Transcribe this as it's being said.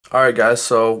Alright guys,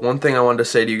 so one thing I wanted to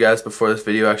say to you guys before this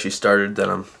video actually started that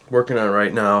I'm working on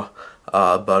right now,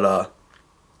 one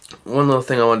little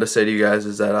thing I wanted to say to you guys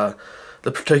is that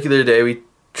the particular day we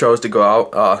chose to go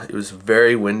out, it was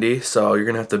very windy, so you're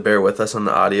going to have to bear with us on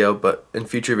the audio, but in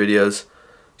future videos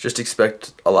just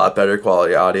expect a lot better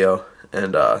quality audio.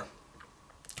 And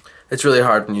it's really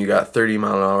hard when you got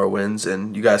 30-mile-an-hour winds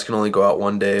and you guys can only go out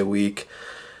one day a week,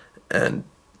 and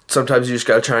sometimes you just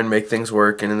gotta try and make things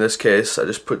work. And in this case, I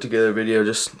just put together a video,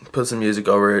 just put some music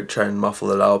over it, try and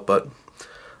muffle it out. But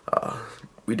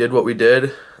we did what we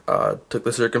did, took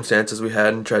the circumstances we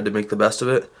had and tried to make the best of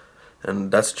it.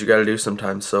 And that's what you gotta do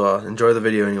sometimes. So enjoy the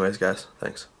video anyways, guys.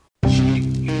 Thanks.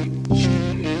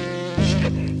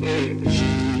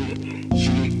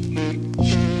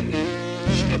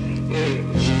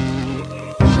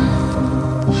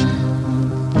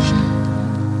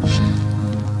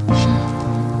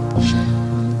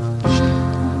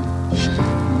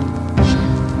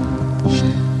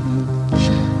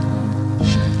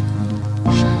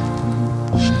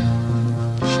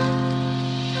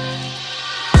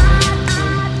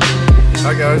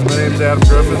 Hi guys, my name is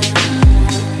Griffith.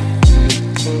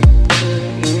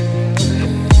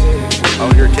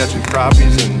 Out here catching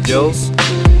crappies and gills.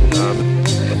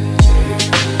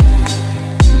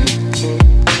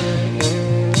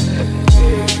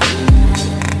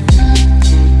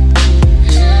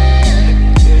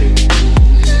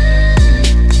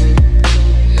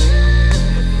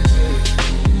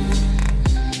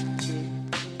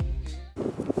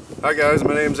 Hi guys,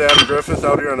 my name is Griffith.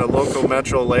 Out here on a local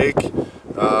metro lake.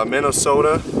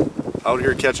 Minnesota, out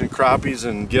here catching crappies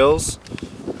and gills.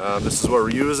 This is what we're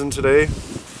using today.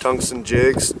 Tungsten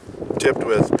jigs tipped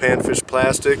with Panfish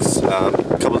plastics. A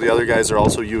couple of the other guys are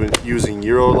also using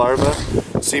Euro larvae.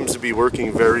 Seems to be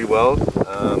working very well.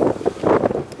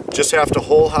 Just have to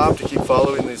hole hop to keep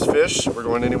following these fish. We're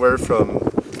going anywhere from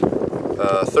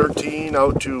 13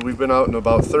 out to, we've been out in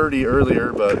about 30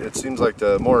 earlier, but it seems like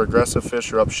the more aggressive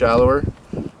fish are up shallower.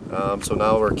 So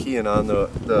now we're keying on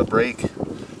the break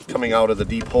coming out of the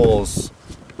deep holes,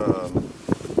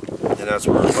 and that's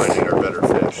where we're finding our better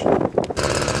fish.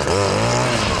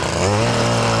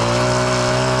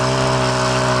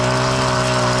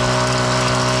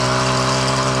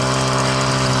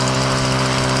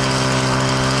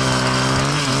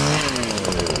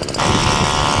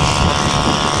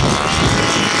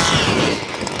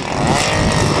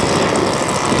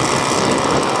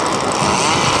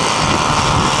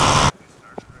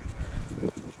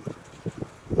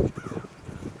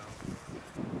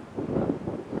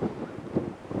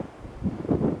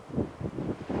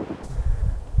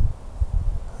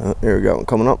 Oh, there we go,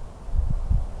 coming up.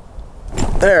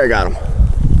 There, I got him.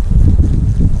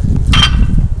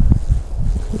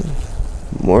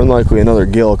 More than likely another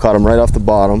gill. Caught him right off the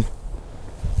bottom.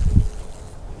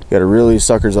 Got to reel these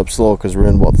suckers up slow because we're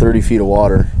in about 30 feet of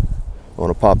water. I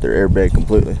want to pop their airbag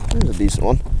completely. There's a decent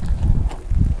one.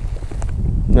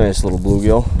 Nice little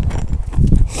bluegill.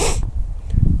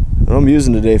 What I'm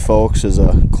using today, folks, is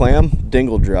a clam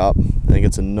dingle drop. I think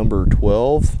it's a number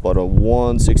 12, about a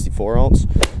 1/64 ounce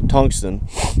tungsten,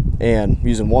 and I'm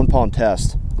using 1 pound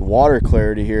test. The water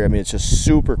clarity here, I mean, it's just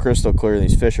super crystal clear.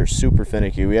 These fish are super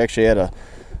finicky. We actually had a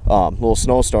little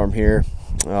snowstorm here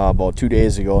about 2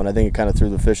 days ago, and I think it kind of threw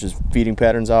the fish's feeding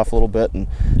patterns off a little bit, and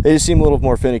they just seem a little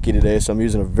more finicky today. So I'm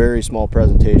using a very small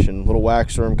presentation, little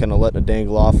wax worm, kind of letting it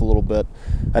dangle off a little bit.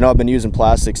 I know I've been using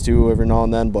plastics too every now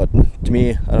and then, but to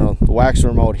me, I don't know, the wax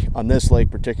worm out on this lake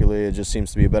particularly, it just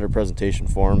seems to be a better presentation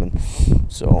for them. And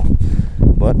so,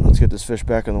 but let's get this fish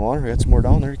back in the water. We got some more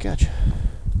down there to catch.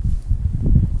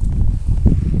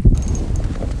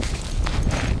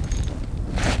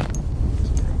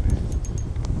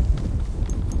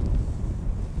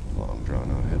 Long drawn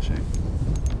out head shape.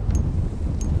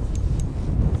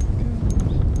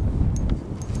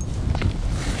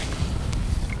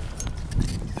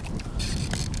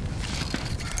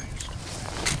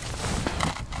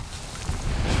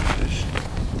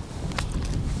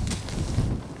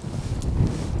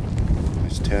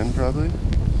 Nice 10 probably.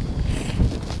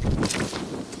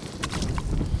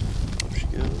 There she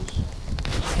goes.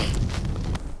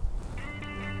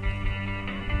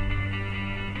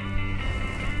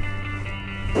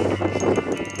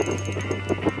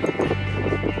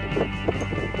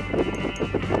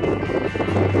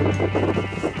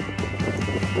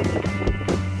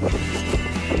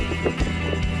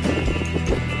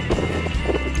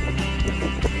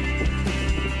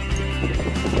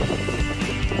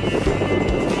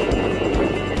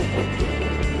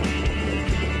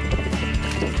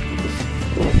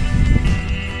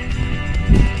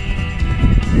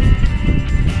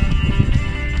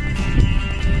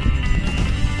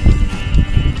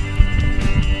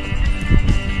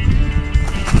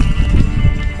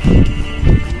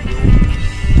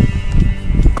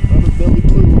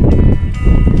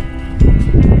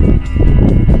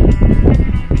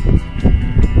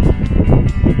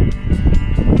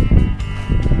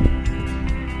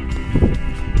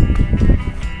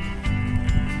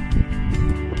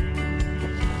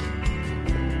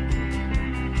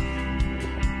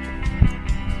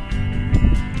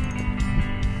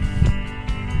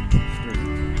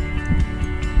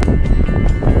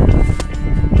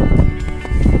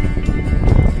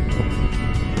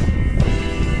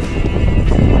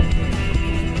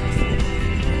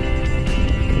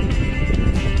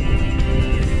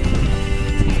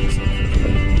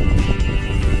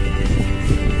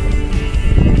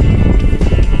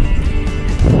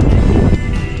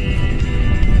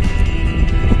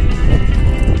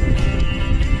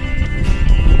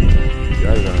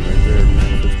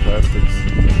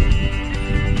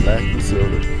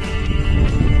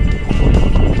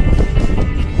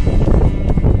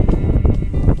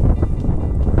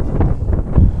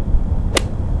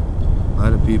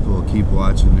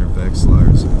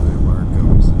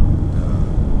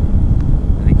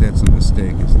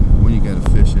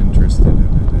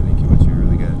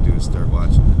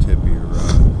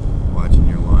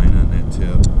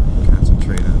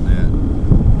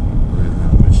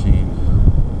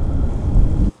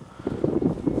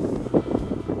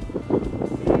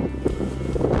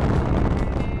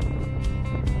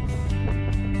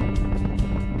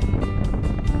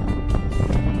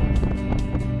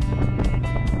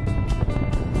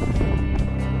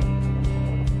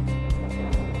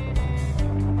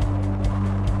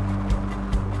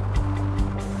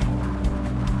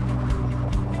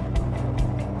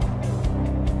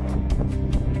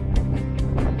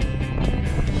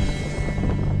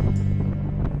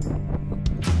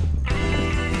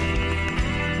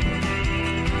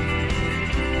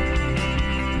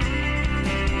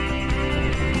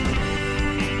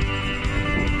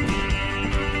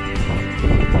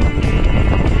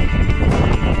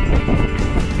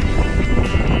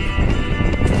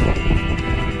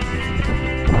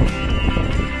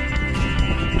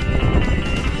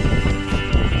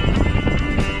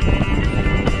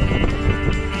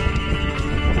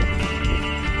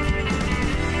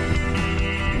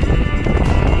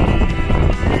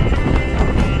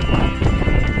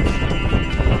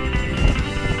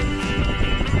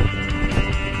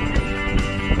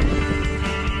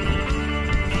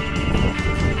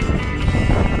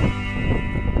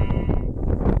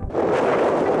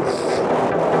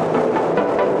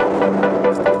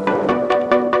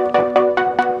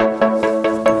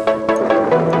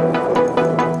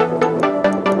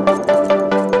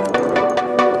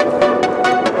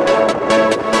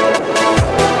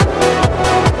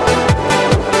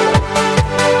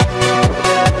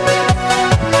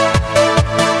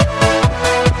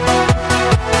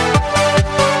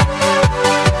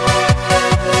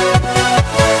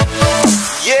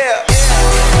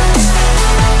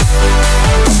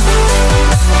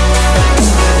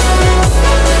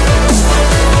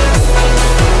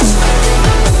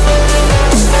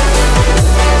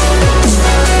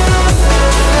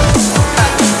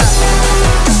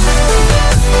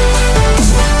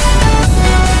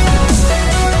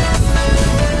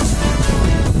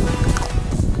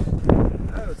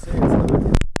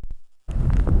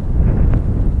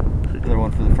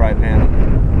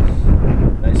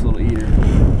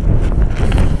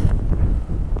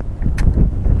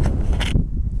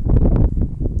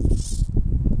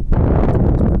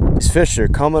 fish are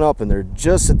coming up and they're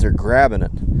grabbing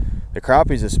it. The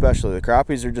crappies especially. The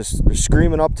crappies they're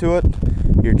screaming up to it.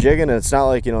 You're jigging and it's not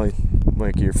like, you know,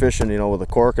 like you're fishing, you know, with a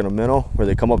cork and a minnow where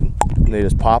they come up and they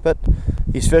just pop it.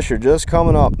 These fish are just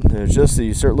coming up, and it's just that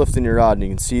you start lifting your rod and you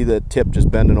can see the tip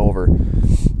just bending over,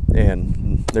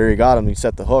 and there you got them. You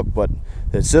set the hook, but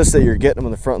it's just that you're getting them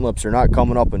in the front lips. They're not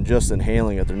coming up and just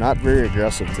inhaling it. They're not very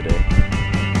aggressive today.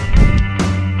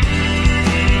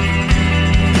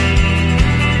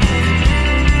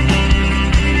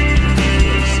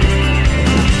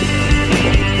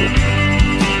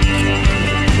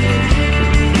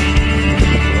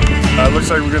 Looks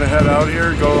like we're gonna head out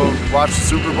here, go watch the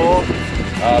Super Bowl.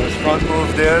 This front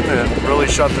moved in and really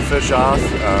shut the fish off.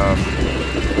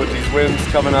 With these winds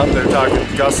coming up, they're talking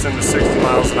gusting to 60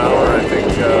 miles an hour. I think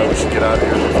we should get out of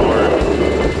here before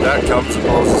that comes and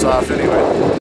blows us off anyway.